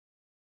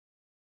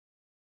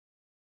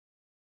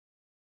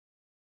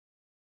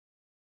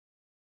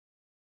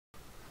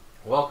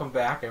Welcome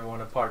back, everyone,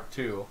 to part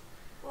 2.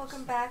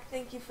 Welcome back.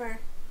 Thank you for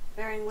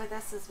bearing with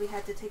us as we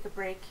had to take a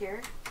break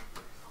here.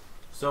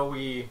 So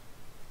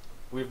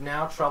we've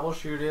now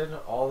troubleshooted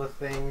all the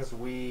things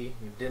we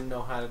didn't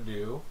know how to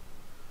do.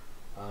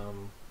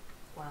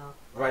 Wow.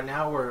 Right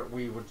now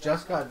we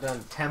just got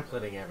done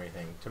templating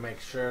everything to make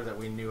sure that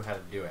we knew how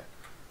to do it.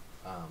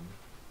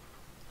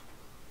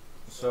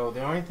 So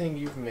the only thing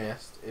you've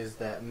missed is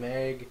that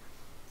Meg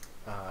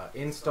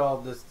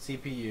installed the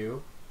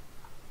CPU,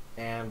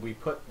 and we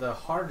put the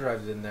hard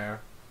drives in there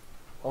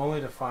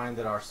only to find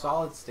that our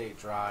solid state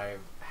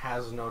drive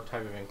has no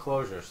type of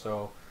enclosure.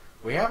 So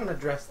we haven't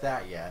addressed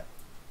that yet.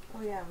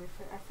 Oh yeah,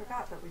 I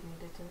forgot that we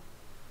needed to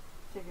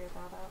figure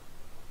that out.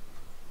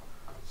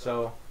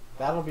 So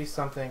that'll be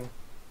something.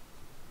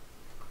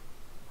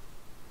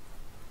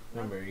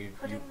 Remember,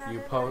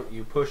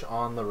 you push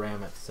on the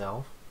RAM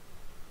itself,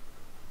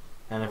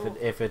 and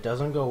if it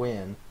doesn't go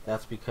in,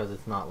 that's because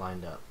it's not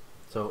lined up.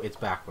 So it's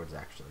backwards,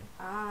 actually.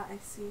 Ah, I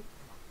see.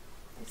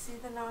 I see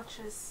the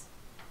notches.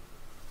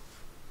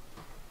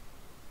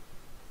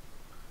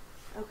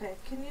 Okay,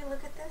 can you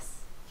look at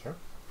this? Sure.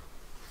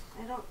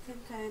 I don't think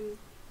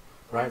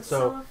I'm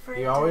so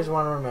afraid you always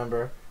want to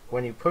remember,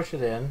 when you push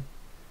it in,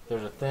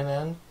 there's a thin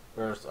end,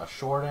 there's a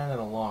short end, and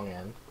a long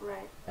end.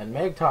 Right. And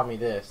Meg taught me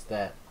this,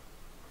 that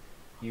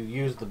you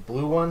use the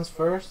blue ones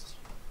first.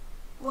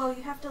 Well,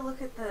 you have to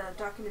look at the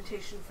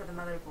documentation for the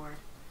motherboard.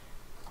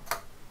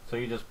 So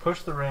you just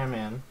push the RAM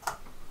in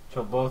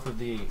till both of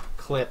the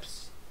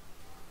clips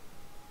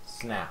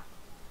snap.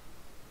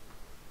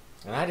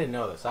 And I didn't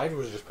know this. I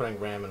was just putting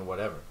RAM in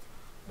whatever.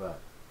 But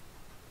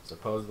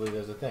supposedly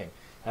there's a thing.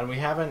 And we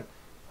haven't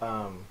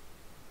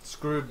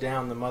screwed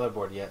down the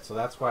motherboard yet, so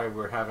that's why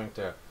we're having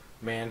to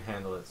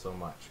manhandle it so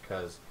much.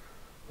 Because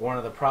one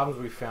of the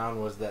problems we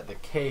found was that the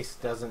case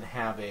doesn't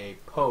have a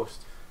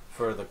post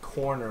for the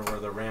corner where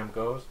the RAM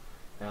goes.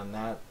 And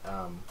that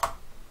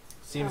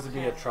seems to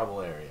be a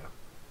trouble area.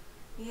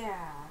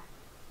 Yeah.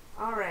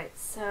 Alright,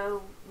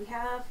 so we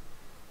have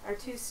our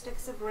 2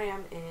 sticks of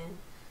RAM in,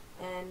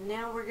 and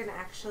now we're going to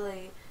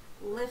actually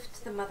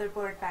lift the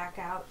motherboard back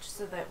out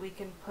so that we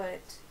can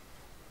put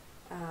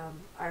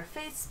our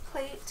face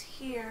plate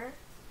here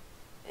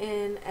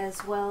in,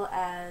 as well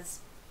as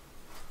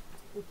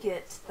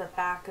get the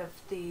back of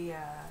the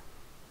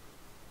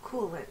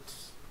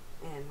coolant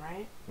in,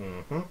 right?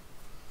 Mm-hmm. Okay.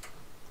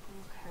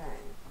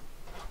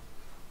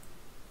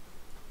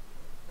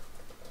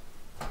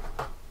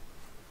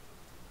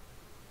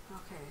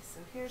 Okay, so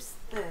here's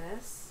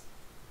this.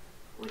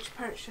 Which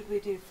part should we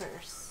do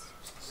first?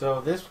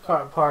 So this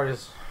part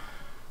is,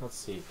 let's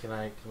see,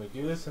 can we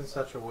do this in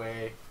such a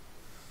way?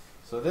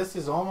 So this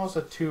is almost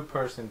a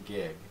 2-person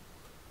gig.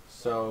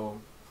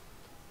 So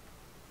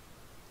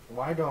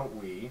why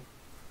don't we?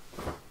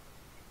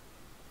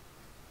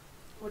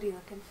 What are you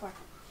looking for?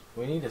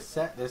 We need to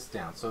set this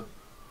down. So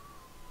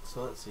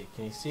let's see.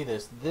 Can you see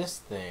this? This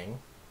thing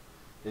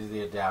is the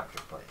adapter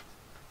plate,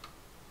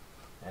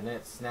 and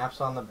it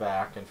snaps on the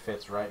back and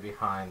fits right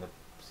behind the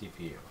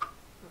CPU.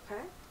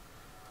 Okay.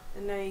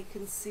 And now you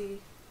can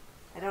see,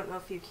 I don't know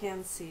if you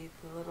can see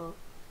the little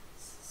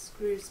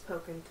screws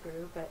poking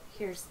through, but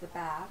here's the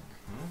back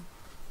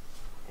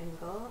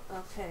angle.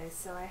 Okay,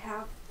 so I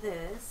have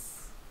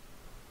this,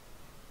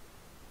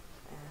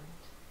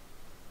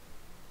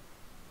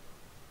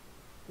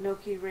 and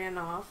Noki ran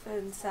off,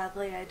 and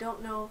sadly I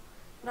don't know,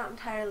 not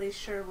entirely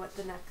sure what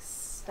the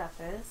next step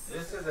is.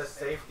 This is a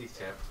safety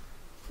tip.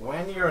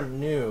 When you're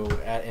new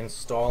at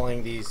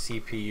installing these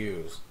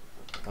CPUs,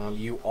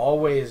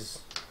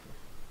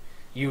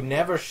 you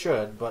never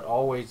should, but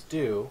always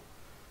do,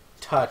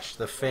 touch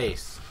the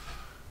face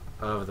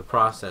of the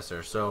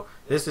processor. So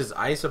this is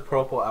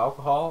isopropyl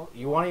alcohol.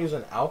 You want to use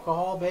an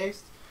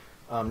alcohol-based,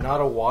 not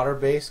a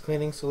water-based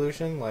cleaning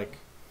solution like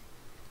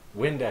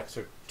Windex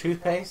or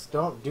toothpaste.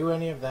 Don't do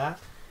any of that.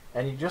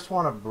 And you just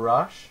want to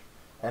brush,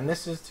 and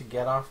this is to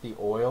get off the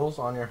oils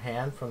on your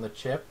hand from the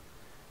chip.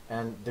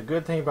 And the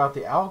good thing about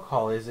the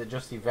alcohol is it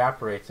just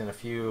evaporates in a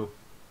few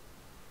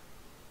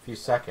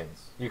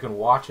seconds. You can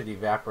watch it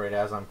evaporate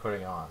as I'm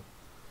putting on.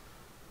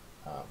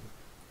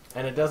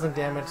 And it doesn't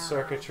damage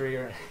circuitry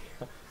or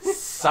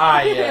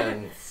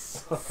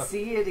science.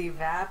 See it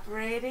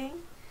evaporating?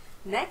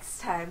 Next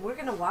time we're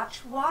going to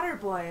watch water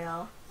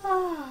boil.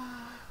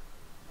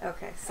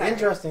 Okay, sorry.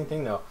 Interesting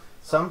thing though,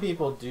 some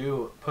people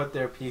do put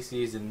their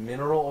PCs in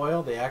mineral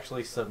oil. They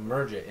actually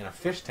submerge it in a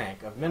fish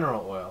tank of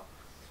mineral oil,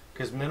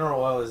 because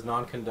mineral oil is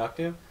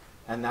non-conductive,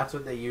 and that's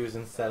what they use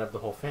instead of the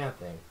whole fan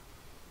thing.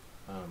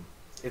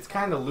 It's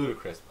kind of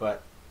ludicrous,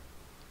 but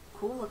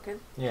cool looking.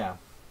 Yeah.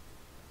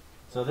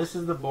 So this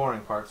is the boring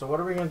part. So what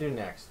are we going to do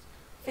next?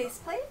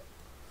 Faceplate?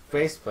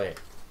 Faceplate.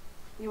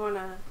 You want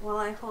to, while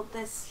I hold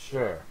this?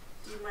 Sure.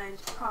 Do you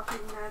mind popping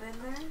that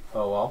in there?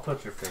 Oh, I'll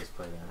put your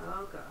faceplate in.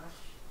 Oh gosh.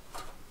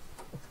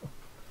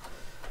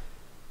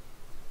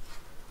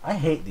 I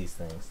hate these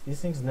things. These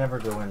things never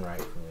go in right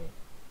for me.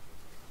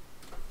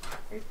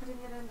 Are you putting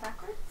it in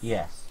backwards?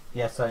 Yes.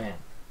 Yes, I am.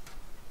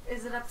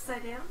 Is it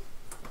upside down?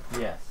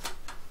 Yes.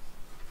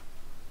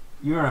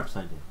 You're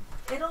upside down.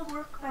 It'll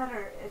work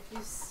better if you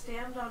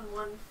stand on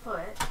one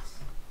foot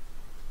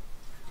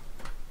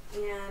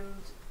and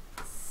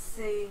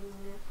sing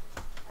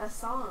a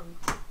song.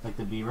 Like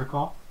the Beaver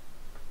Call?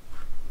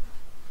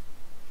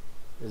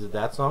 Is it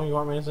that song you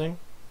want me to sing?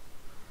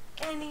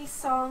 Any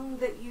song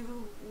that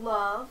you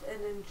love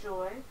and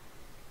enjoy.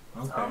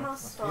 It's Okay.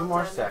 almost A few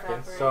more done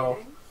seconds.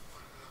 evaporating.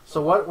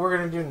 So what we're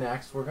gonna do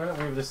next? We've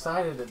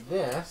decided that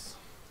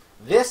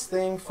this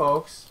thing,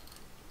 folks,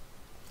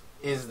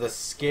 is the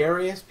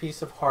scariest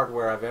piece of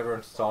hardware I've ever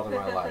installed in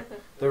my life.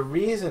 The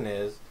reason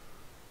is,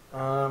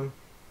 though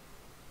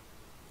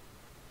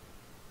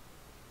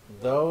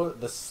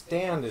the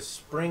stand is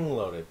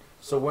spring-loaded,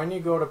 so when you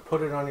go to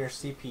put it on your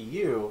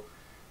CPU,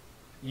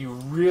 you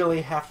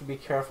really have to be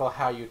careful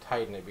how you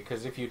tighten it,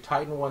 because if you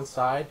tighten one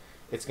side,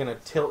 it's going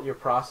to tilt your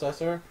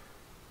processor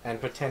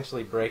and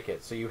potentially break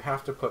it. So you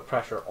have to put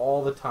pressure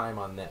all the time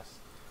on this.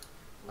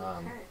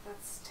 Okay,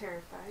 that's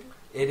terrifying.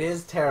 It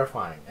is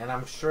terrifying, and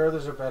I'm sure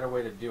there's a better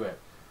way to do it.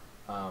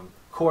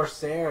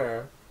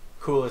 Corsair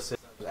coolest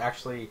systems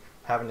actually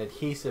have an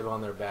adhesive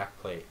on their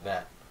backplate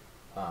that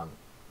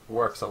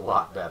works a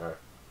lot better.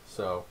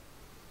 So,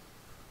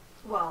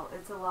 Well,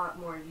 it's a lot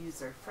more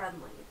user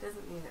friendly. It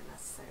doesn't mean it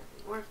necessarily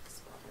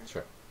works better.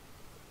 sure.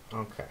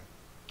 Okay.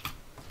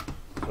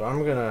 So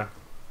I'm gonna.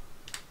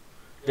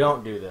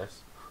 Don't do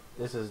this.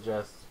 This is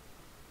just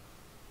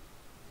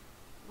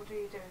What are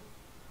you doing?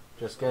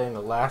 getting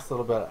the last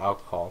little bit of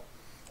alcohol.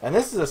 And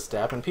this is a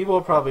step, and people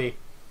will probably,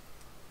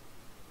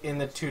 in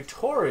the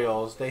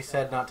tutorials, they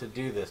said not to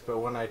do this, but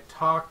when I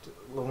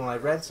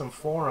read some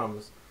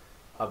forums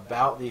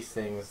about these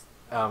things,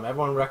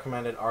 everyone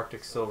recommended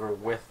Arctic Silver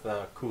with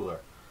the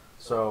cooler.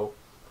 So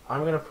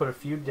I'm going to put a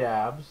few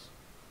dabs.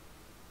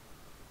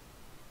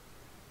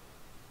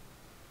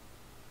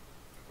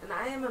 And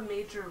I am a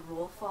major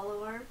rule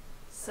follower,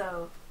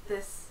 so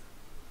this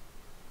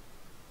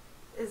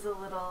is a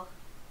little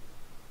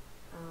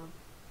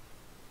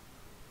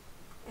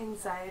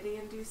anxiety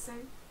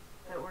inducing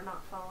that we're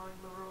not following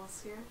the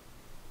rules here.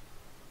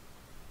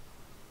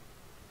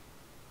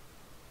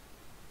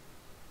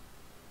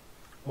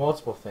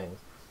 Multiple things.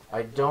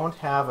 I don't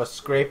have a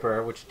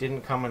scraper, which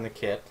didn't come in the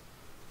kit,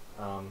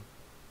 and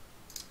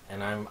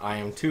I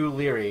am too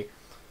leery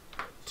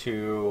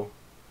to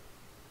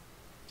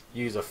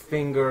use a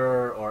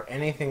finger or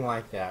anything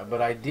like that.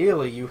 But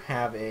ideally, you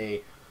have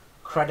a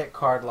credit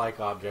card-like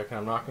object, and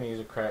I'm not going to use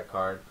a credit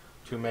card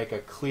to make a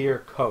clear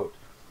coat.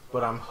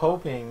 But I'm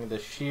hoping the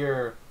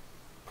sheer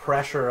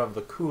pressure of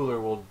the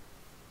cooler will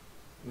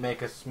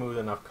make a smooth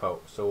enough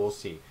coat. So we'll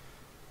see.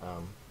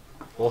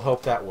 We'll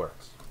hope that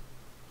works.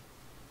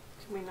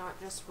 Can we not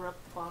just rub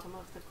the bottom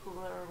of the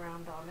cooler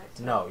around on it?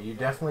 No, you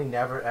definitely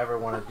never ever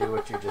want to do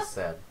what you just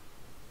said.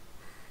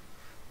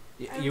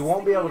 I You was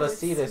won't be thinking able to it would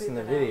see this in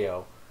smooth the it out.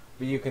 video,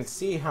 but you can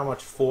see how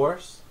much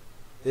force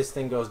this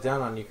thing goes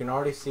down on. You can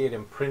already see it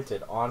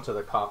imprinted onto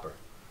the copper.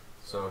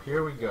 So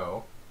here we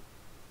go.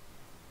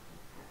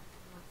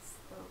 That's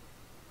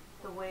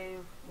the way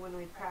when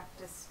we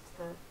practiced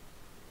the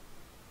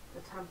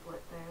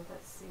template there,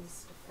 that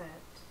seems to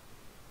fit.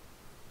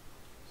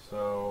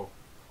 So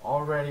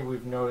already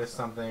we've noticed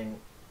something.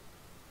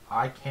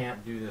 I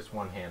can't do this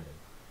one-handed.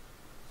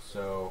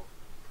 So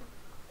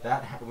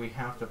that we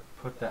have to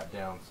put that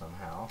down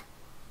somehow.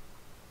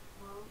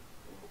 Well,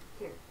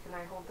 here, can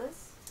I hold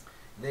this?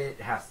 It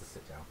has to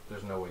sit down.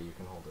 There's no way you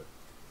can hold it.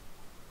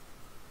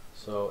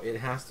 So it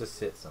has to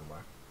sit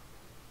somewhere.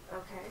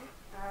 Okay.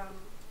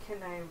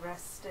 Can I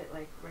rest it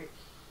like right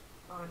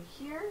on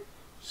here?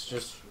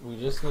 We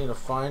just need to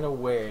find a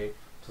way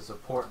to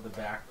support the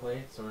back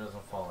plate so it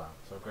doesn't fall out.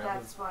 So grab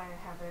That's why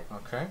I have it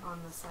Okay.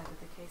 on the side of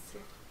the case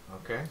here.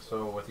 Okay,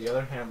 so with the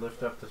other hand,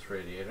 lift up this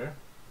radiator.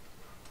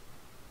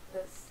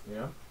 This.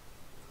 Yeah.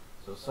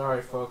 So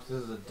sorry, folks,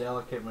 this is a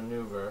delicate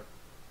maneuver.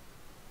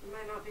 You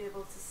might not be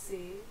able to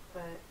see,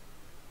 but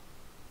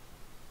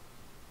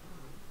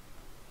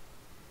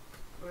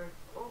we're.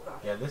 Oh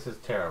gosh. Yeah, this is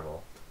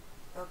terrible.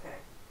 Okay.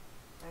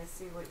 I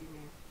see what you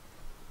mean.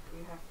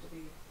 You have to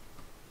be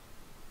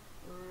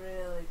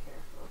really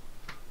careful.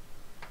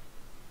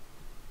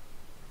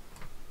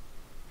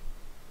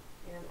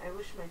 And I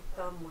wish my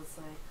thumb was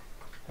like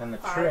And the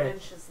 5 trick,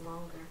 inches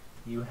longer.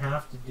 you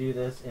have to do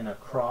this in a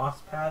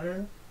cross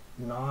pattern,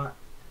 not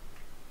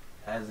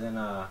as in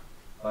a,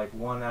 like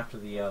one after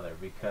the other,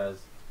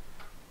 because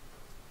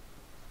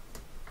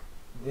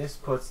this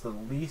puts the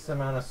least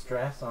amount of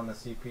stress on the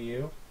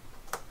CPU,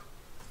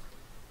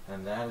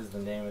 and that is the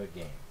name of the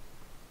game.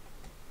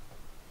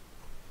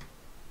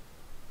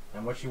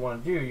 And what you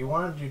want to do, you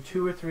want to do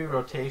 2 or 3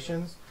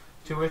 rotations,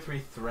 2 or 3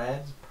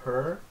 threads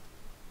per,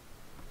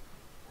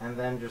 and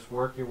then just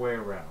work your way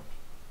around.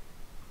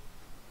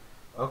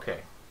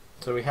 Okay,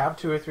 so we have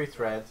 2 or 3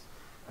 threads.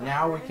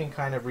 Now we Okay. can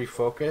kind of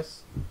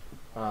refocus.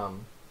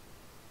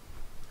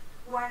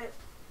 Why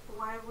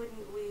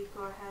wouldn't we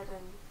go ahead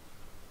and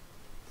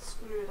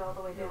screw it all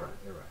the way You're down? right,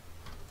 you're right.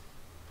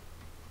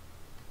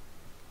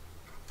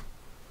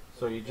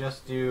 So you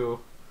just do,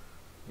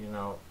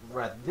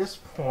 at this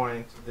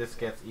point, this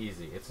gets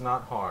easy. It's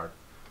not hard.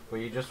 but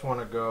you just want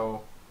to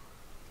go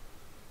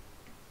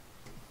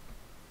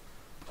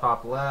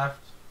top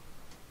left,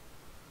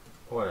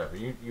 whatever.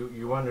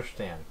 You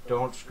understand.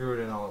 Don't screw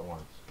it in all at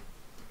once.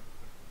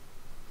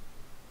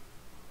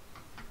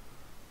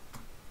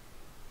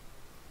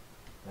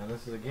 And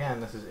this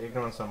is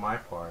ignorance on my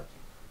part.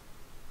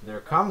 There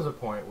comes a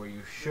point where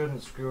you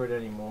shouldn't screw it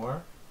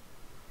anymore,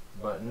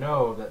 but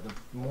know that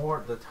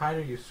the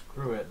tighter you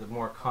screw it, the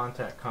more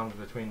contact comes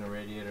between the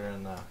radiator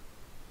and the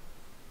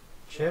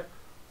chip,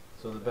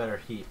 so the better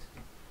heat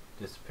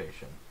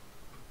dissipation.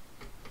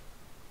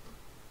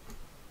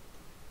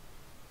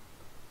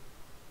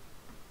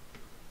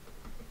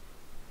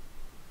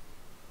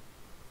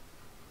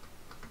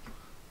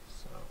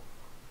 So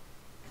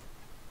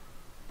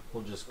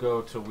we'll just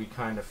go till we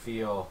kind of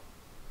feel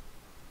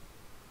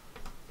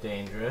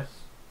dangerous,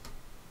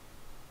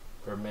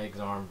 or Meg's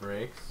arm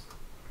breaks.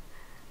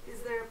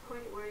 Is there a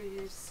point where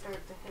you start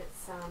to hit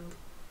some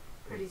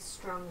pretty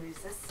strong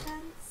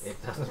resistance?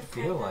 It doesn't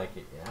feel like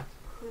it yet.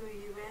 Clue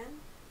you in?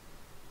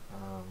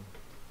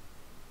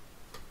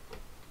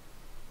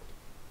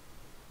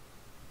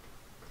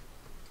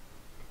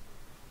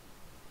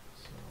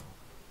 So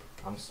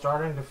I'm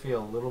starting to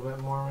feel a little bit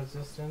more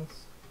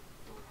resistance.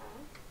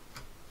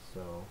 Okay.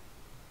 So,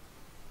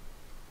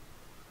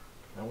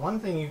 and one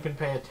thing you can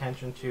pay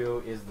attention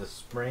to is the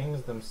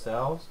springs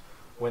themselves.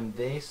 When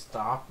they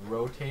stop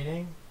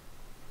rotating,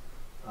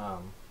 I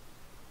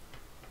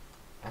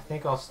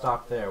think I'll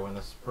stop there when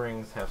the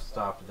springs have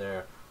stopped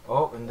there.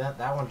 Oh, and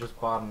that one just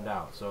bottomed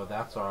out, so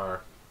that's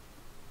our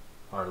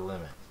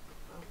limit.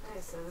 Okay,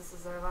 so this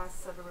is our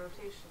last set of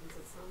rotations,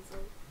 it sounds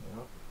like.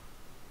 Yep.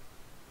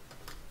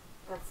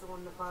 That's the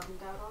one that bottomed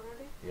out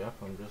already? Yep,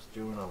 I'm just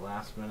doing a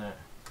last minute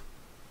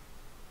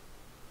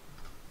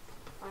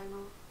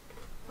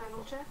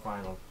Final check?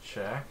 final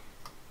check.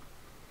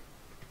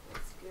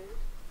 That's good.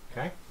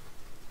 Okay.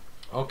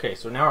 Okay,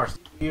 so now our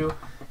CPU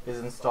is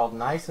installed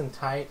nice and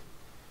tight,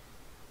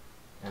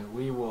 and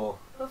we will...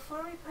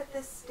 Before we put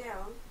this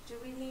down, do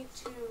we need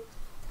to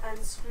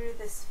unscrew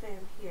this fan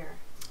here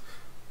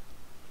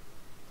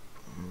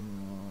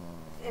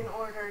in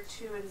order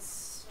to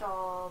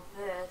install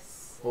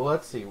this? Well,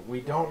 let's see.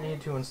 We don't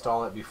need to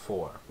install it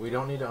before. We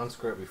don't need to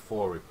unscrew it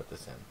before we put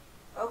this in.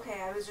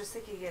 Okay, I was just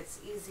thinking it's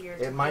easier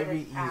to It might get be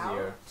it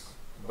easier, out.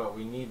 but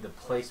we need the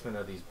placement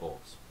of these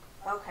bolts.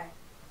 Okay.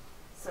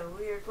 So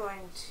we are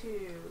going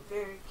to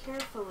very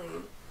carefully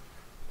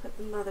put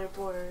the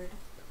motherboard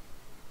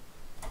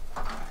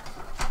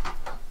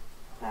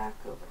back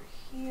over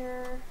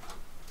here.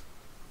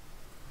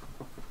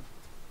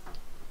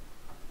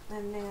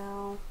 And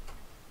now,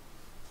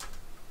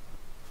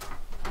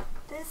 at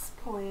this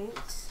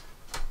point,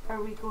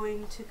 are we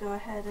going to go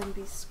ahead and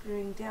be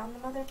screwing down the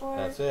motherboard?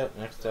 That's it.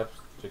 Next step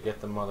is to get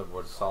the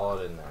motherboard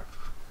solid in there.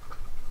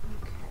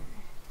 Okay.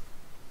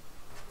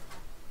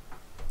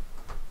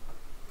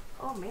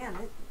 Oh man,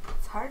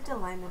 it's hard to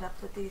line it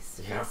up with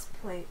these Yeah.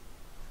 faceplate.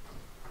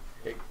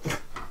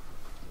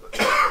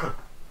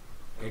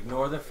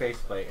 Ignore the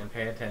faceplate and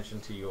pay attention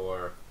to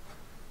your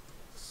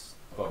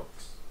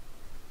spokes.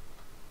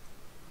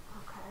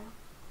 Okay.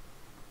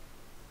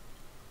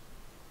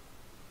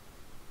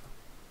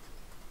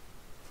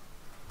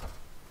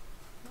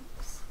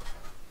 Oops.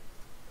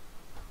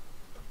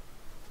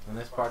 And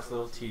this part's a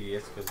little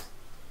tedious because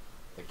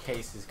the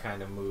cases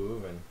kind of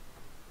move. And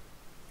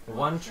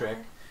one Okay. trick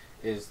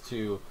is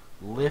to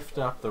lift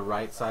up the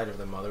right side of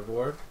the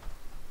motherboard,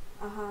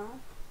 Uh-huh.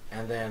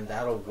 and then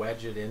that'll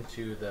wedge it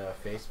into the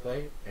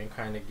faceplate and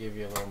kind of give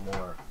you a little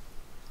more.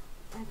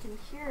 I can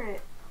hear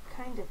it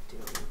kind of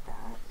doing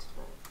that,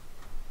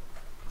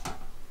 but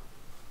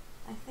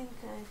I think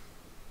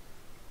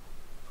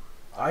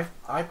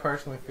I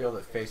personally feel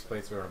that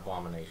faceplates are an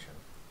abomination.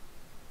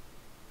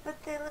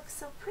 but they look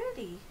so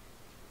pretty.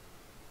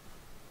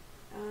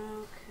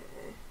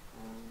 Okay.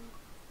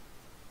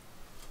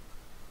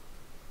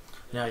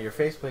 Now your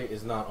faceplate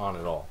is not on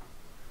at all.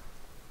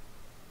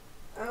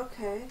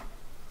 Okay.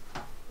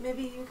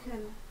 Maybe you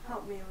can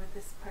help me with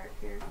this part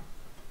here.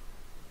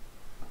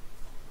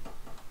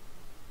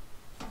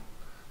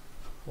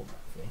 Hold that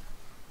for me.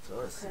 So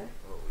let's see Okay.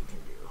 what we can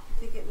do. I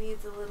think it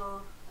needs a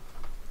little...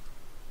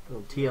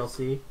 little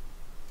TLC.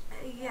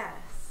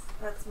 Yes,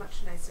 that's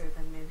much nicer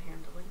than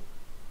manhandling.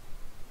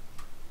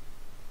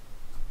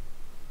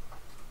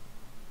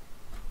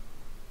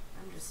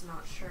 I'm just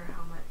not sure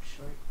how much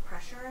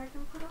pressure I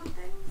can put on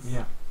things.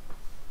 Yeah.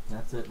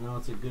 That's it. No,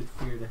 it's a good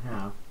fear to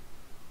have.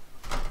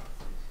 I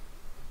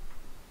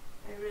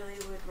really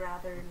would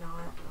rather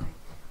not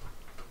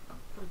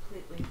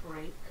completely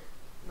break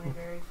my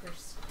very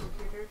first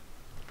computer.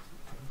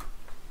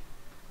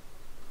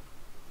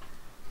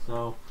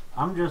 So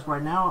I'm just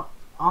right now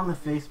on the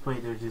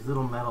faceplate. There's these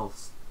little metal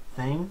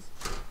things.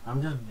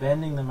 I'm just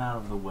bending them out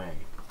of the way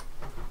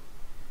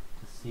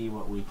to see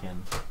what we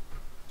can,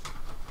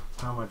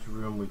 how much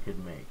room we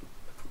could make.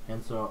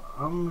 And so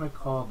I'm gonna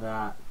call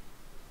that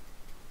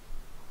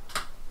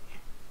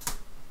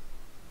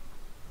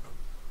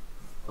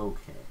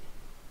okay.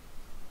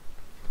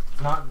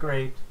 It's not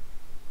great.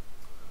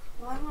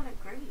 Well, I want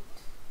it great.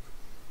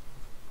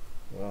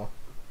 Well,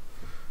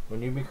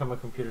 when you become a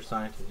computer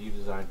scientist, you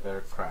design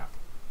better crap.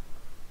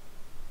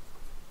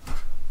 Well,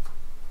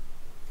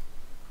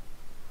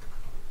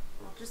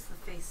 just the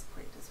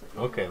faceplate is what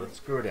you Okay, want. let's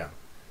screw it down.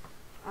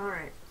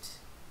 Alright.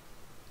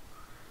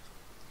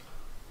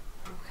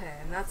 Okay,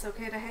 and that's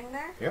okay to hang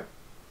there? Yep.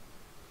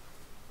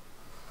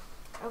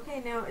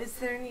 Okay, now is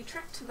there any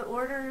trick to the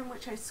order in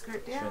which I screw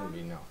it down? Shouldn't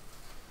be, no.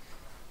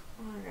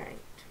 Alright.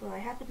 Well, I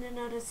happened to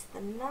notice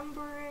the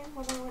numbering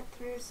when I went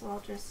through, so I'll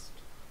just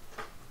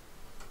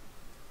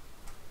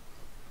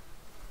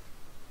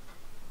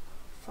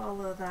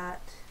follow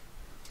that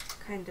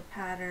kind of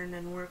pattern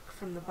and work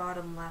from the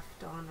bottom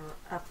left on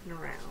or up and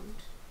around.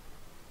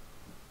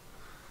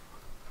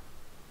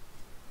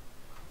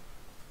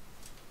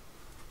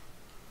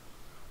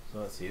 So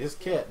let's see. This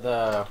kit,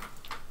 the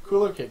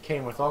cooler kit,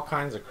 came with all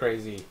kinds of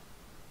crazy,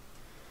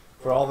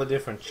 for all the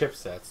different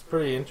chipsets.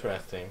 Pretty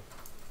interesting.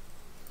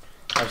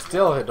 I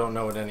still don't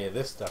know what any of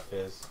this stuff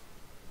is.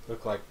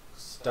 Look like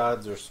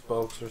studs or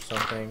spokes or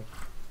something.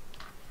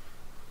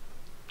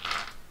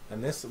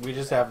 And this, we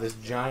just have this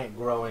giant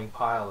growing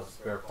pile of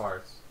spare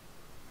parts.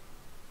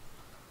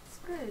 It's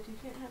good. You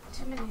can't have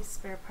too many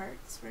spare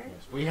parts, right?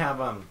 Yes. We have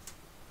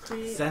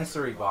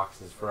sensory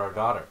boxes for our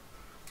daughter,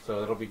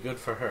 so it'll be good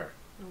for her.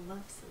 I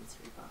love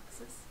sensory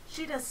boxes.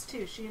 She does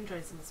too. She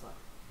enjoys them as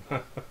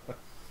well.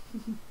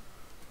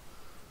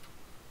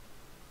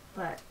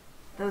 But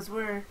those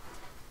were,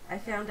 I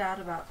found out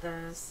about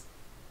those,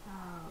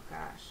 oh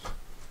gosh,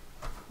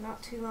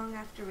 not too long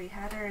after we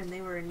had her, and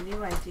they were a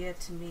new idea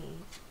to me.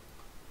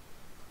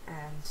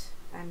 And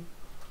I'm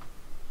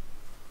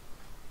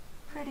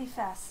pretty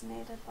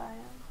fascinated by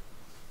them.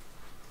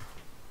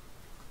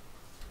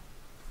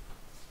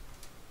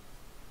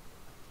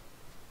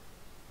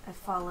 I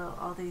follow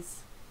all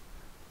these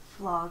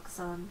vlogs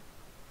on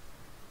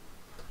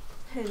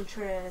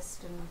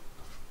Pinterest, and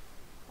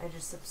I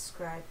just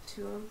subscribe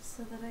to them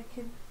so that I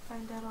can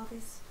find out all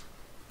these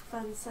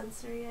fun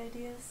sensory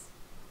ideas.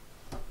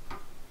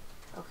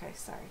 Okay,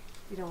 sorry.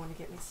 You don't want to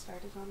get me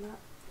started on that?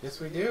 Yes,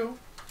 we do.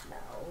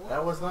 No.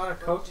 That was not a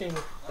coaching.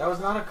 That was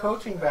not a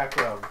coaching back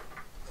rub,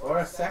 or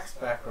a sex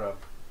back rub.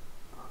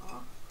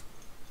 Aw.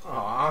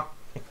 Aww.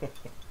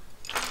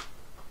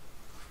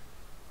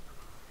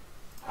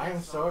 I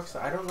am so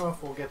excited. I don't know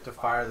if we'll get to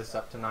fire this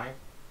up tonight,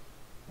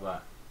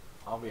 but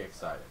I'll be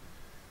excited.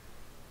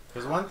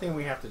 Because one thing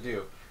we have to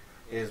do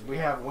is we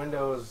have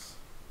Windows,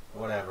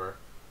 whatever,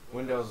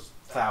 Windows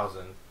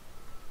 1000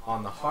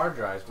 on the hard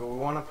drives, but we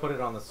want to put it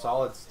on the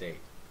solid state.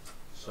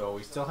 So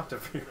we still have to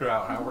figure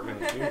out how we're going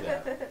to do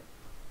that.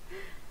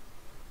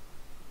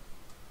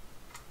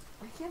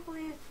 I can't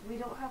believe we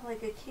don't have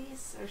like a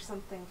case or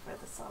something for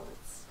the solid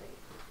state.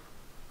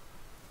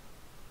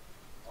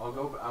 I'll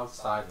go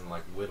outside and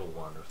like whittle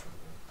one or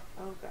something.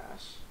 Oh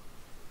gosh.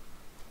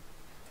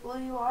 Well,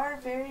 you are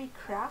very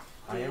crafty.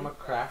 I am a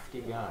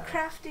crafty guy.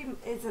 Crafty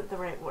isn't the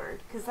right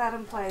word, because that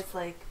implies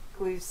like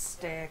glue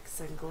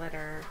sticks and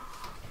glitter.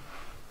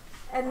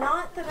 And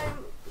not that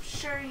I'm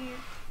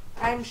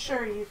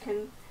sure you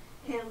can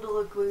handle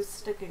a glue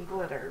stick and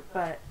glitter,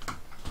 but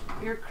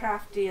you're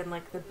crafty in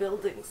like the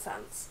building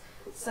sense.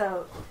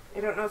 So, I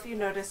don't know if you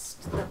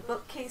noticed the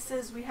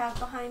bookcases we have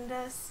behind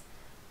us.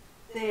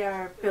 They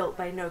are built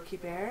by Noki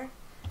Bear.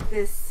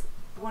 This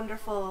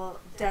wonderful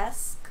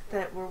desk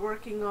that we're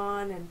working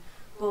on and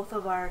both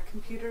of our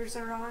computers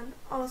are on,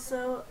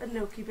 also a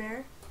Noki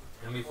Bear.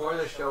 And before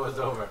the show is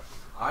over,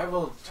 I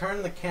will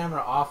turn the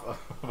camera off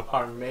of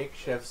our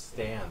makeshift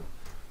stand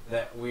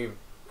that we've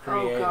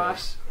created. Oh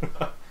gosh.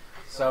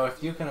 So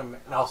if you can,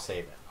 I'll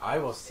save it. I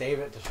will save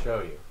it to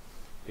show you,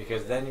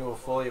 because then you will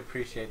fully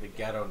appreciate the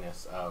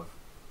ghetto-ness of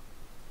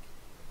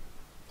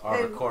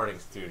our recording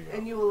studio.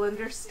 And you will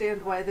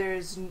understand why there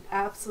is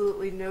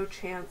absolutely no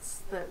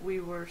chance that we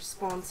were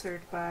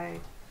sponsored by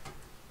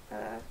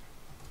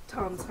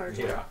Tom's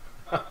Hardware.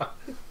 Yeah.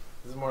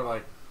 This is more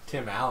like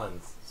Tim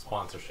Allen's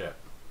sponsorship.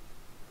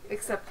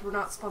 Except we're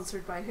not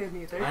sponsored by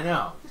him either. I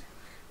know.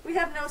 We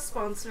have no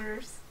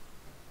sponsors.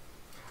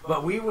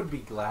 But we would be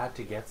glad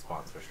to get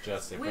sponsors,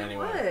 just if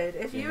anyone. We would.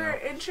 If you are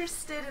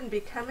interested in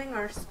becoming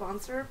our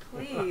sponsor,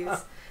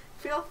 please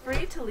feel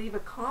free to leave a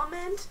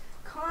comment,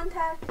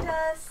 contact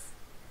us.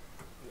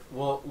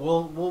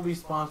 We'll be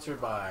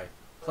sponsored by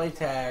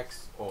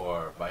Playtex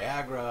or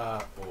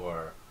Viagra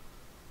or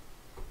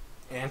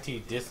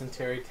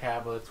anti-dysentery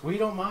tablets. We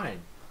don't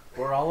mind.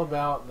 We're all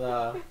about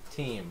the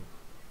team.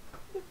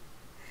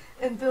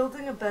 And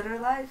building a better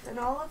life, and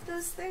all of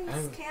those things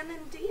And can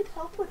indeed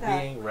help with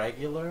that. Being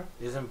regular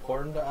is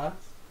important to us.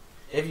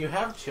 If you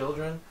have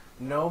children,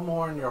 no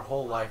more in your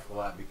whole life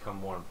will that become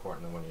more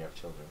important than when you have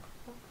children.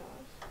 Oh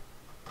gosh.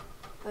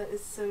 That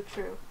is so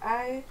true.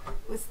 I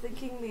was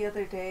thinking the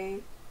other day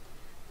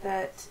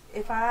that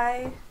if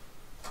I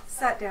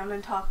sat down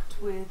and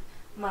talked with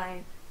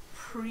my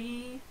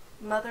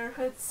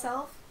pre-motherhood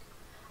self,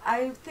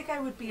 I think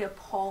I would be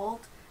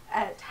appalled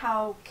at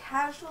how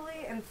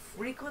casually and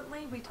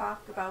frequently we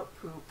talk about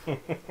poop.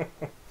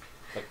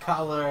 The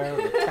color,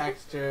 the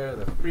texture,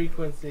 the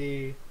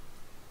frequency.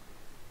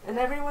 And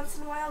every once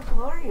in a while,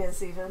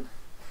 Gloria's even.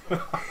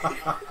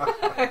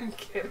 I'm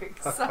kidding.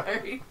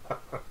 Sorry. No.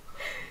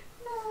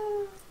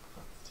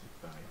 That's too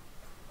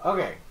funny.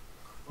 Okay.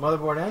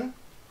 Motherboard in?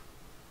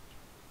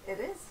 It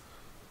is.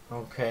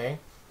 Okay.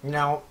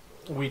 Now,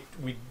 we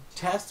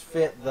test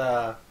fit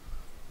the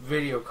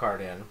video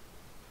card in.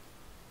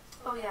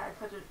 Oh yeah, I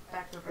put it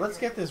back over Let's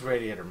here. get this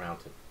radiator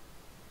mounted.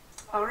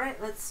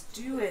 Alright, let's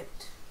do it.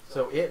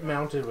 So it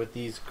mounted with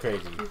these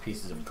crazy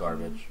pieces of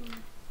garbage.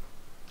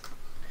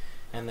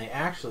 And they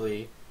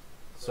actually,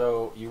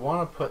 so you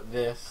want to put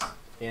this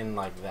in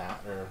like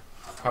that, or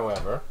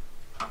however.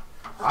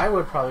 I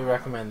would probably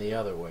recommend the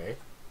other way.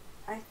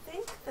 I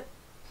think the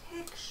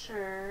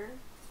picture...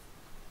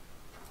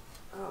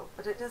 Oh,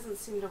 but it doesn't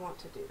seem to want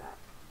to do that.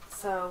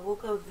 So we'll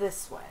go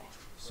this way.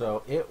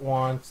 So it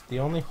wants, the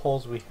only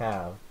holes we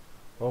have,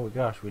 oh my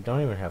gosh, we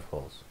don't even have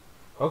holes.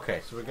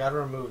 Okay, so we got to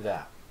remove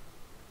that.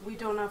 We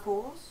don't have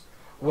holes?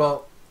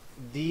 Well,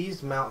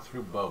 these mount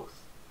through both.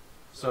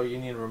 So you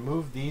need to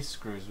remove these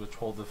screws which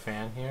hold the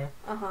fan here,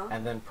 Uh-huh.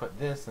 and then put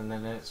this, and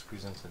then it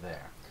screws into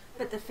there.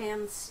 But the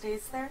fan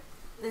stays there?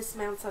 This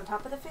mounts on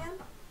top of the fan?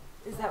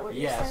 Is that what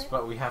you're saying? Yes,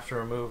 but we have to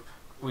remove,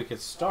 we could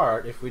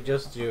start if we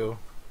just do...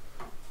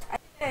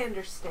 I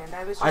understand.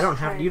 I was just I don't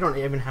have, trying- you don't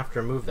even have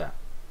to remove that.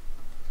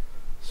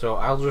 So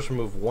I'll just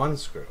remove one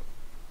screw,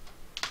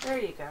 There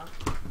you go.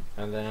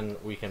 and then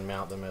we can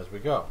mount them as we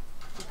go.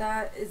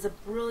 That is a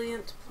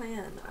brilliant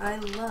plan. I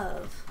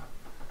love...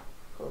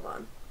 Hold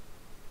on.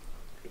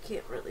 I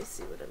can't really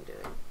see what I'm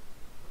doing.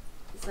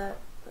 Is that...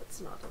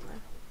 That's not in there.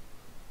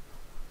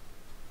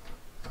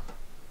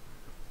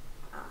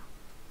 Ah.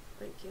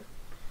 Thank you.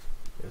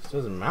 This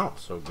doesn't mount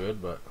so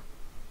good, but...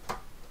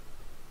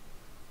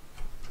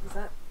 Is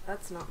that...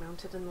 That's not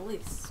mounted in the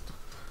least.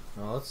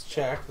 Well, let's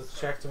check. Let's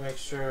check to make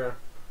sure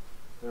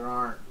there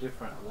aren't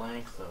different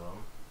lengths of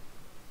them.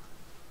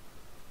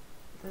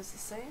 Those the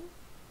same?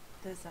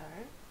 Those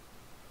are.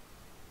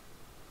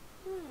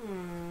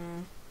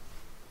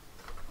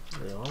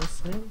 Are they all the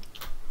same?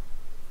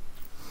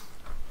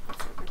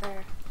 It's over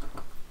there.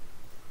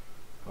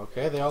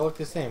 Okay, they all look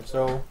the same.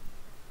 So,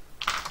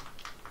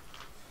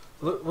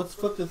 look, let's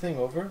flip the thing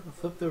over.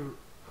 Flip the...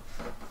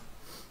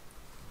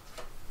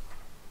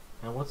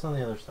 Now what's on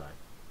the other side?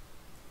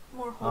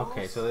 More holes.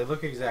 Okay, so they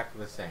look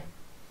exactly the same.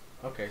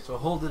 Okay, so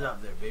hold it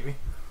up there, baby.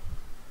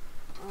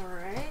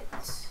 Alright.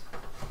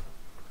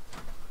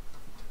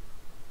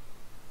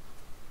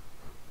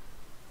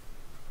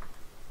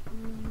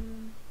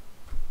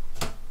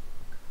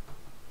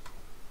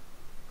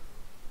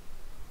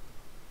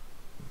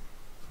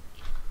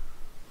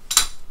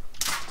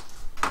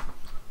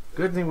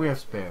 Good thing we have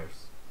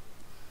spares.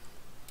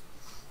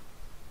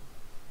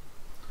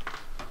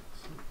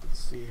 So let's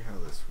see how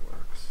this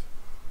works.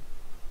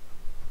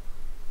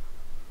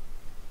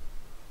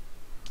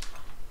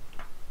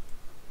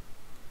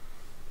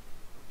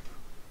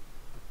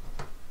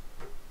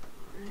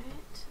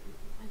 Alright.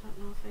 I don't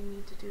know if I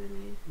need to do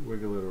any...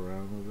 Wiggle it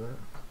around a little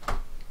bit.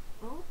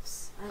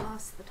 Oops. I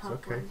lost the It's top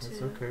okay, one too.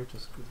 it's okay.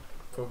 Just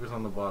focus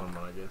on the bottom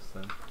one, I guess,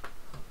 then.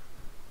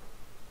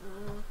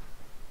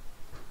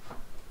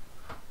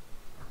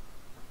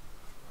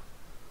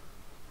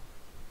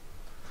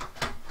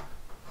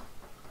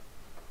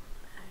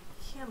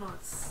 I cannot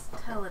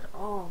tell at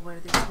all where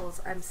these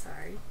holes... I'm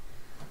sorry.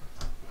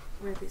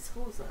 Where these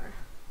holes are.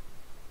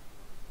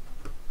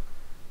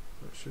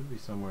 It should be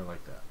somewhere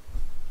like that.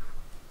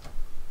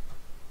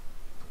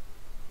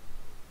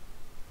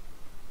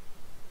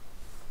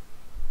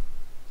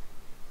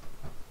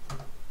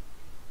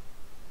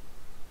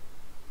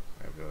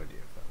 I have no idea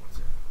if that one's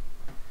it.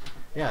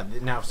 Yeah,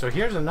 now, so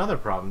here's another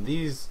problem.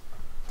 These,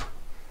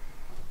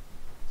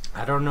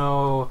 I don't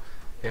know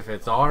if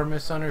it's our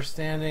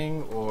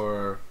misunderstanding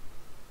or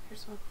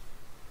Here's one.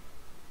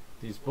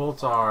 these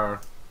bolts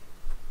are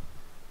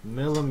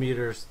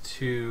millimeters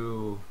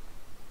too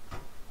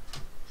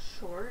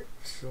Short.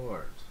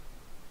 short.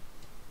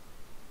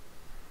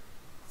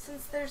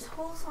 Since there's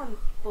holes on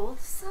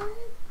both sides,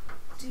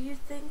 do you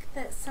think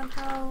that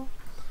somehow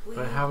we...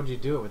 But how would you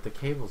do it with the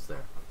cables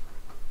there?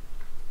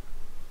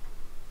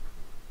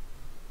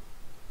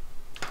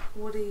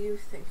 What are you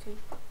thinking?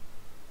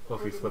 Well,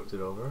 if we What do you flipped it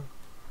over?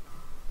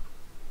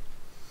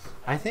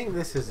 I think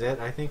this is it.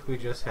 I think we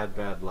just had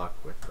bad luck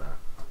with that.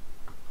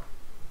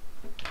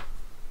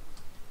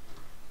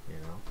 You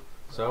know?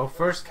 So,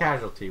 first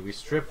casualty. We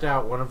stripped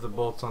out one of the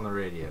bolts on the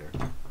radiator.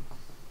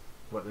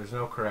 But there's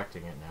no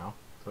correcting it now.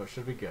 So it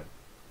should be good.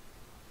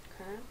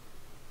 Okay.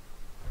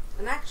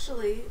 And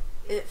actually,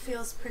 it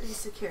feels pretty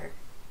secure.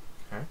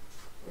 Okay.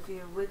 If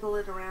you wiggle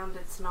it around,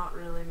 it's not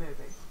really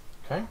moving.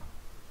 Okay.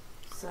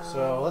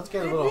 So let's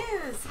get a good little...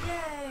 news!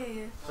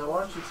 Yay! So why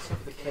don't you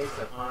tip the case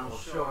up on? We'll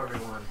show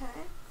everyone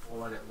Okay.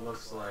 what it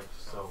looks like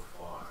so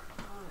far.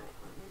 Alright,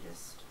 let me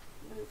just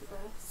move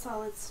the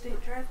solid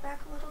state drive back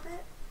a little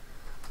bit.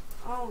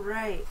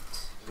 Alright.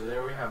 So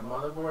there we have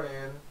motherboard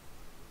in,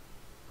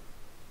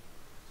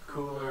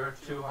 cooler,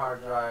 2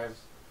 hard drives,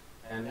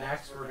 and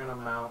next we're going to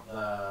mount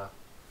the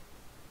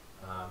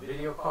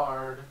video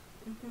card,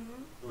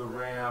 Mm-hmm. the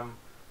RAM.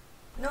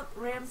 Nope,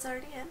 RAM's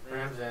already in.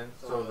 RAM's in,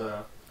 so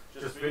the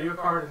just video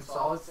card in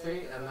solid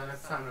state, and then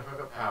it's time to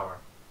hook up power.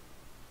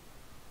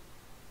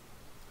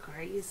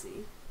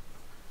 Crazy.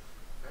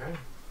 Okay.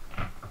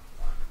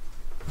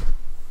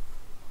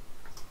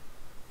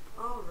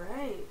 All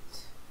right.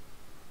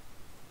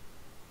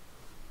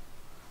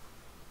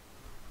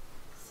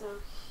 So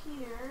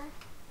here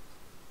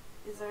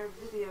is our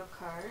video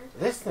card.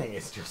 This thing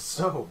is just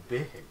so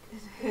big.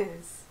 It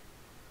is.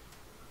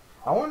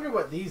 I wonder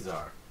what these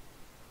are.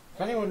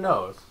 If anyone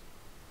knows.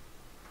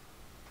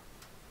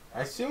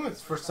 I assume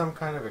it's for some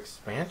kind of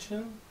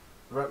expansion,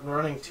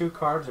 running 2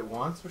 cards at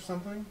once or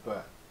something,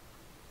 but...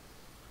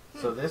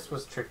 So this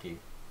was tricky.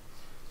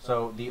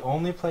 So the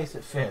only place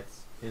it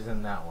fits is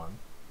in that one.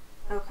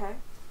 Okay.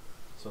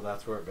 So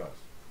that's where it goes.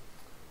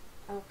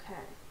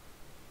 Okay.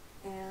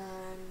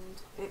 And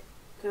it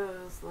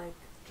goes like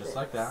Just this.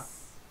 like that.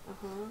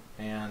 Uh-huh.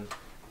 And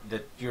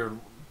your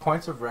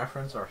points of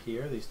reference are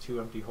here, these 2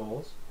 empty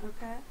holes.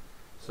 Okay.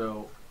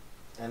 So,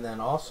 and then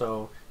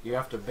also, you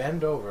have to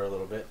bend over a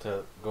little bit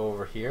to go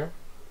over here.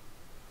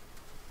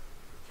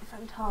 If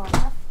I'm tall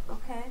enough.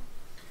 Okay.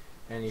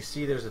 And you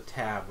see there's a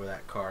tab where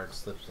that card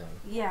slips in.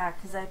 Yeah,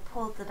 because I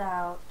pulled it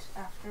out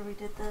after we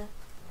did the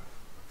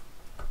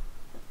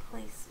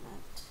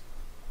placement.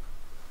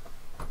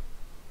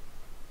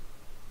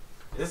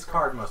 This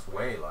card must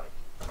weigh like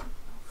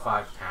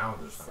 5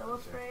 pounds or I'm something. so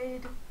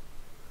afraid.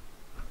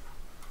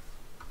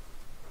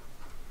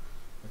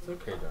 It's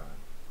okay, darling.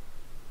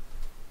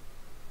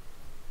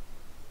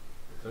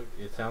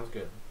 It sounds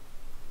good.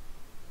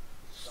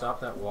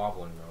 Stop that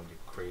wobbling though, you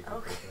crazy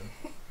person.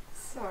 Okay.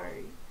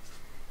 Sorry.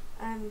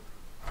 There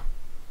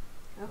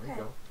Okay. you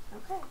go.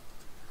 Okay.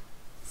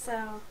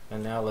 So.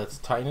 And now let's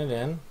tighten it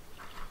in.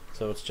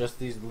 So it's just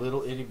these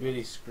little itty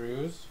bitty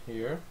screws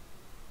here.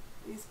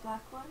 These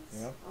black ones?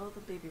 Yep. Oh,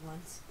 the baby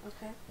ones.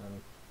 Okay.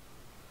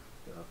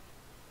 Yep.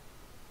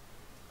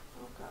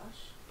 Oh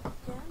gosh.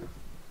 Again?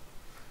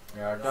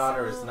 Yeah, our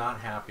daughter is So-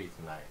 not happy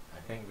tonight. I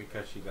think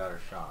because she got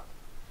her shot.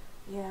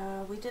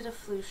 Yeah, we did a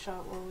flu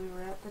shot while we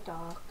were at the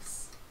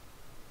docks.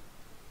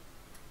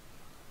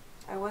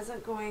 I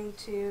wasn't going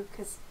to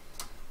because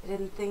I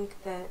didn't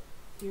think that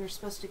you were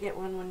supposed to get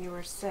one when you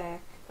were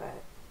sick,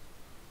 but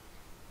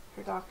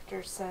her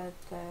doctor said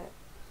that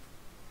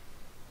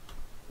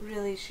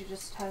really she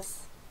just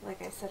has,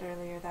 like I said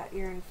earlier, that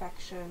ear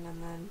infection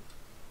and then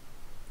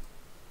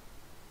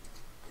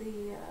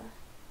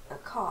a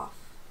cough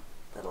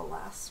that'll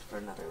last for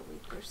another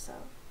week or so.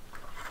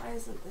 Why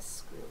isn't this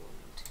screw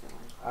wanting to go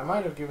in? I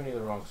might have given you the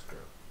wrong screw.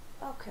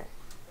 Okay.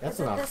 That's Is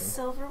an it option. the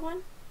silver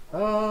one?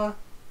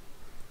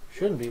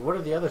 Shouldn't be. What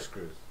are the other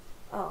screws?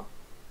 Oh.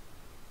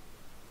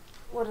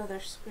 What other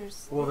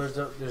screws? Well,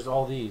 there's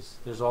all these.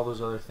 There's all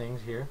those other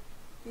things here.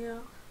 Yeah.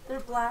 They're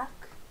black.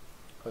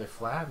 Are they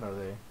flat or are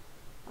they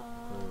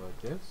Let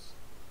like this?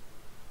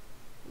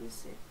 me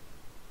see.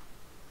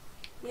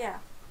 Yeah.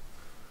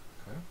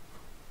 Okay.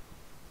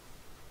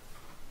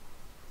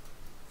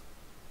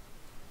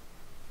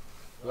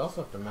 We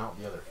also have to mount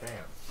the other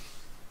fan.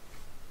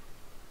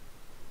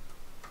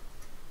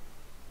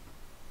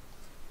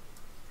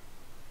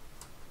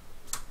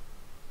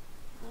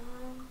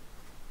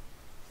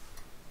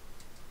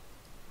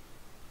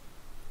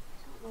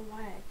 I don't know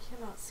why I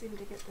cannot seem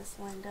to get this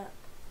lined up.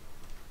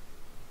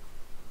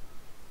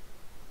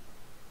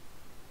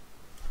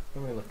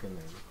 Let me look in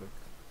there real quick.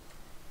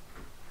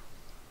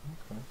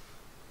 Okay.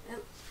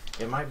 It-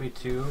 It might be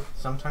too.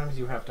 Sometimes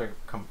you have to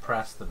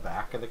compress the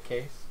back of the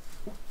case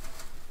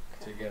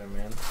to get them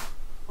in.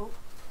 Oh.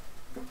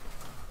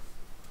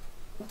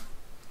 I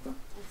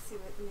see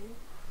what you mean.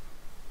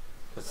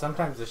 Because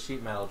sometimes the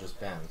sheet metal just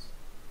bends.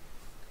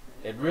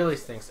 It really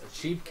stinks. A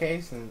cheap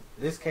case, and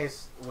this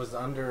case was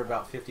under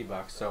about 50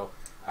 bucks, so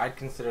I'd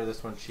consider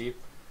this one cheap.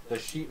 The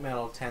sheet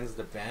metal tends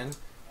to bend,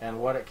 and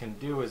what it can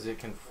do is it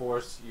can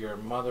force your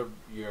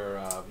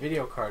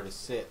video card to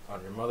sit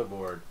on your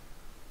motherboard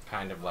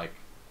kind of like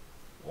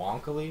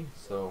wonkily,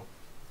 so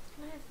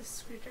Can I have the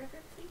screwdriver,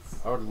 please?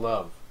 I would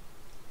love.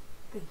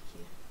 Thank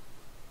you.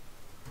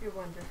 You're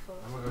wonderful.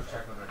 I'm going to go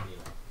check on our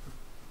needle.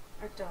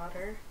 Our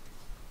daughter.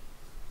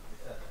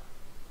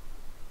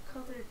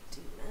 Called her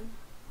Demon.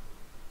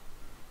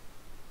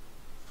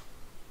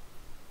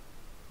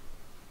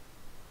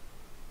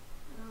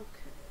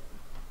 Okay.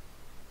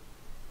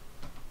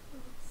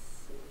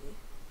 Let's see.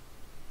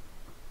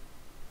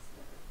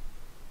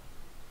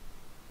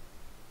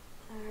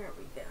 There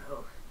we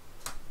go.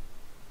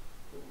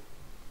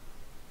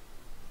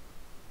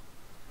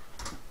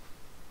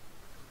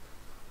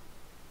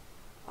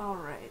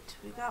 Alright,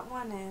 we got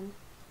one in.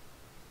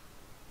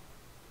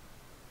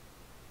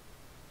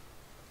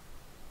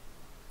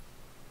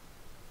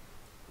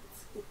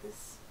 Let's get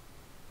this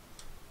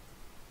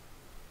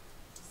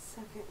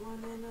second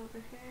one in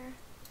over here.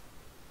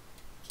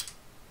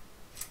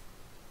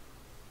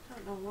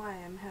 Don't know why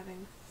I'm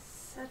having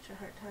such a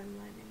hard time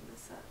lining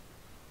this up.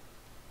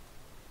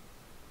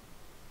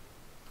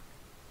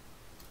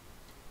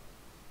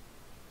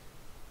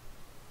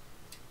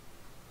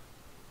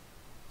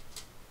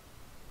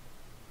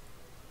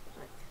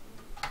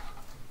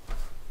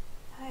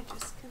 I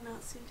just cannot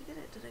cannot seem to get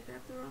it. Did I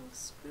grab the wrong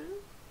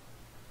screw?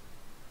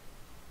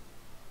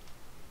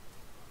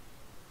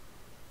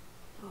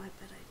 Oh, I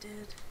bet I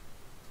did.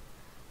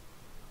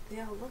 They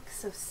all look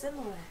so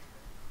similar.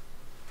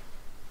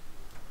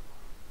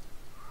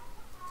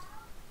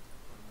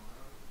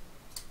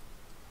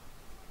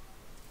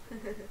 I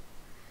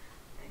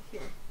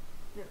hear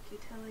Noki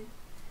telling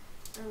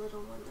our little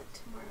one that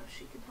tomorrow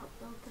she can help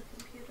build the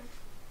computer.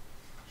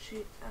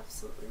 She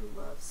absolutely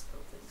loves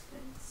building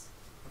things.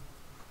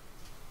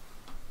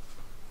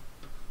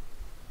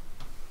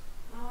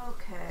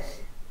 Okay.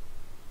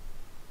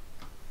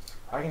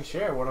 I can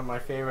share one of my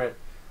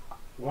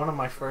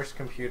first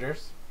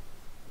computers.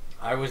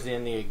 I was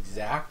in the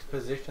exact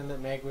position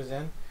that Meg was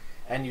in,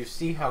 and you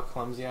see how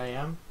clumsy I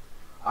am.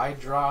 I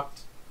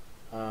dropped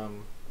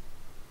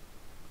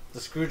the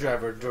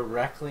screwdriver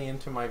directly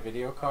into my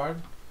video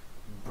card,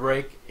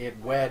 it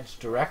wedged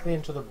directly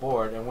into the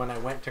board, and when I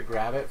went to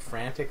grab it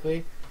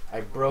frantically, I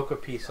broke a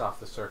piece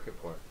off the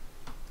circuit board.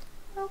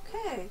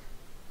 Okay.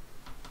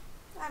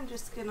 I'm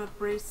just gonna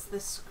brace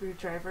this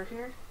screwdriver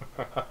here.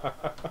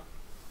 Okay.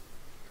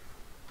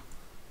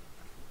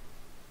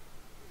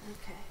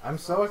 I'm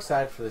so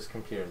excited for this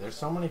computer. There's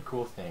so many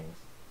cool things.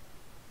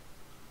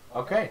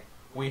 Okay,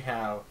 we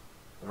have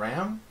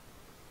RAM,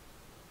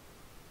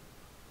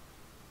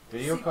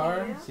 video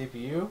card,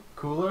 CPU,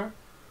 cooler.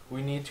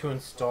 We need to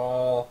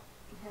install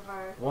We have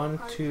our 1,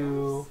 hard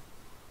 2. drives.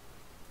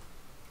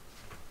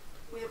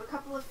 We have a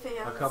couple of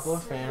fans. A couple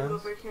of fans.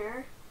 Over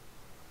here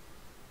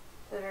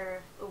that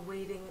are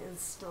awaiting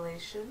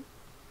installation.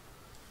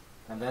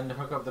 And then to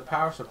hook up the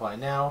power supply.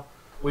 Now,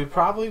 we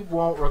probably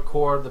won't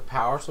record the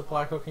power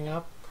supply hooking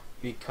up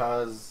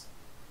because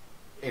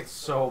it's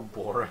so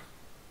boring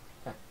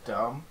and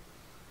dumb.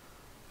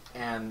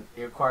 And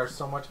it requires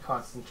so much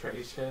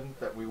concentration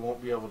that we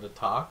won't be able to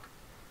talk.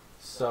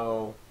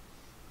 So,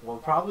 we'll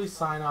probably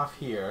sign off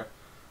here.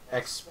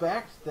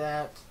 Expect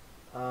that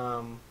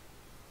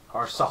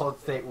our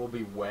solid state will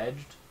be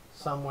wedged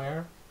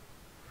somewhere.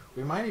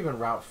 We might even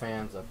route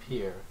fans up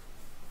here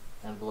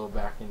and blow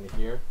back into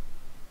here.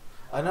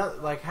 Another,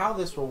 like how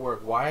this will work,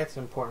 why it's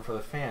important for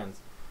the fans.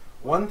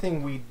 One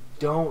thing we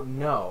don't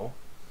know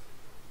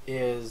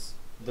is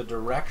the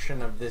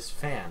direction of this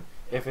fan.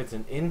 If it's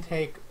an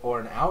intake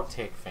or an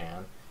outtake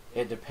fan,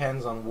 it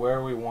depends on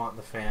where we want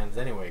the fans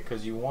anyway,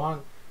 because you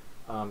want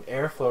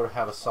airflow to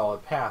have a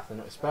solid path, and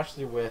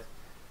especially with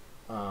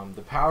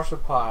the power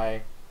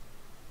supply.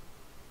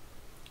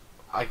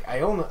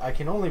 I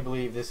can only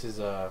believe this is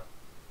a.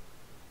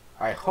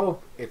 I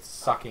hope it's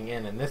sucking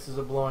in and this is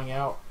a blowing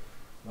out,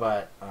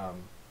 but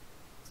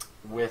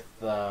with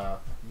the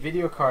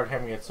video card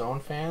having its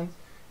own fans,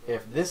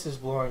 if this is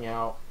blowing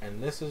out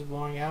and this is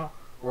blowing out,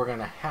 we're going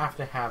to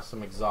have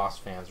some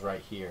exhaust fans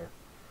right here,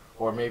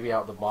 or maybe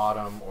out the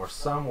bottom or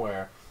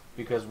somewhere,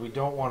 because we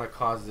don't want to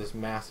cause this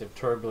massive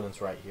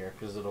turbulence right here,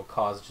 because it'll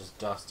cause just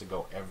dust to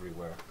go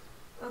everywhere.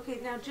 Okay,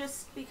 now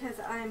just because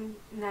I'm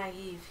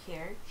naive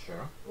here,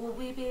 Sure. will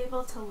we be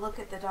able to look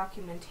at the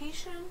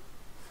documentation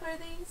for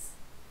these?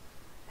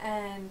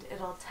 And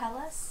it'll tell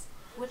us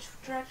which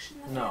direction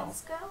the No.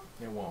 fans go?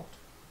 It won't.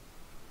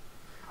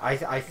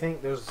 I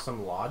think there's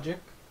some logic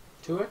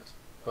to it,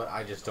 but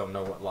I just don't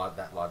know what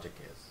that logic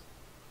is.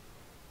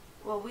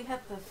 Well, we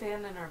had the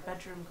fan in our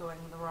bedroom going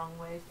the wrong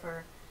way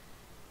for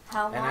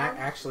how long? And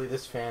actually,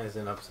 this fan is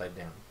in upside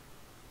down.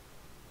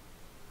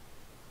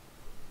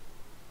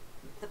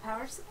 The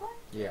power supply?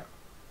 Yeah.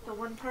 The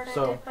one part I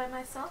So- did by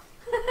myself?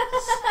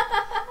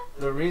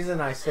 The reason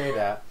I say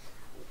that,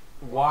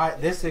 why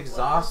this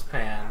exhaust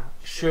fan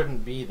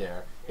shouldn't be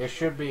there. It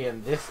should be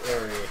in this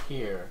area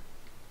here,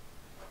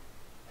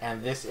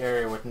 and this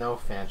area with no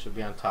fan should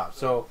be on top.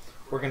 So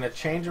we're going to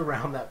change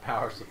around that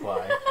power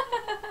supply.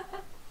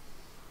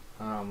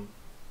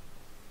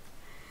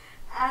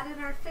 Add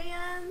in our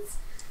fans,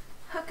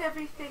 hook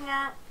everything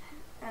up.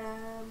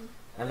 And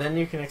then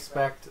you can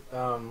expect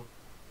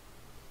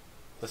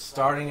the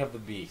starting of the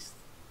beast.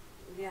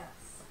 Yes.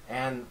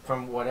 And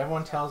from what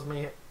everyone tells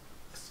me,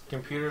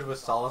 computers with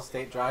solid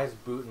state drives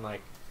boot in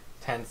like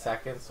 10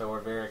 seconds, so we're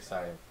very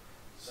excited.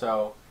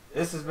 So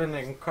this has been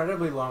an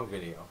incredibly long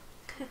video.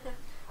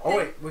 Oh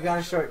wait, we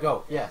gotta show it.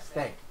 Go. Yes,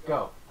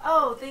 go.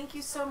 Oh, thank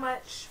you so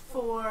much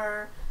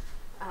for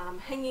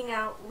hanging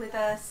out with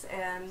us,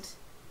 and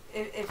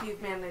if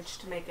you've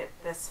managed to make it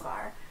this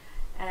far,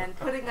 and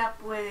putting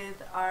up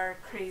with our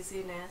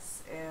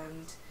craziness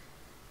and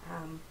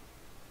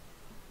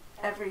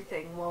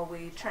everything while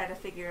we try to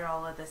figure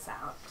all of this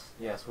out.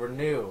 Yes, we're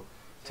new.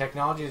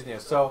 Technology is new.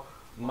 So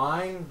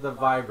mind the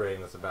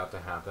vibrating that's about to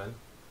happen.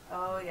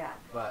 Oh yeah.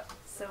 But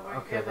So we're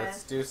okay, gonna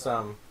let's do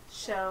some.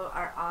 show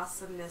our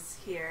awesomeness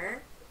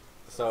here.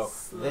 So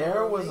Slowly.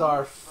 there was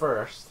our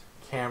first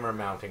camera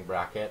mounting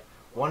bracket.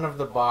 One of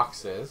the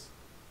boxes.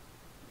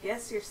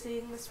 Yes, you're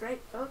seeing this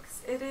right,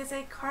 folks. It is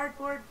a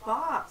cardboard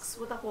box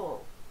with a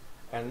hole.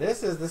 And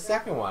this is the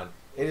second one.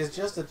 It is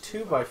just a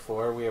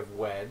 2x4 we have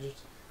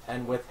wedged,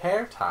 and with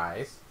hair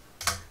ties,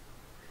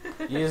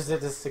 used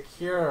it to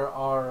secure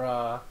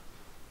our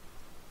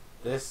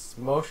this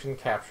motion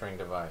capturing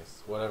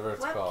device, whatever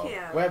it's called.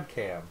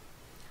 Webcam.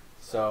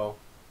 So,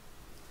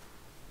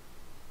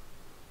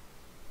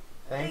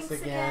 thanks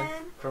again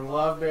from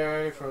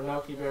Loveberry, from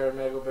Noki Bear,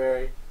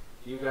 Megaberry.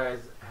 You guys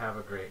have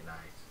a great night.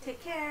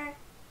 Take care.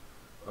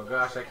 Oh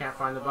gosh, I can't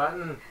find the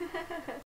button.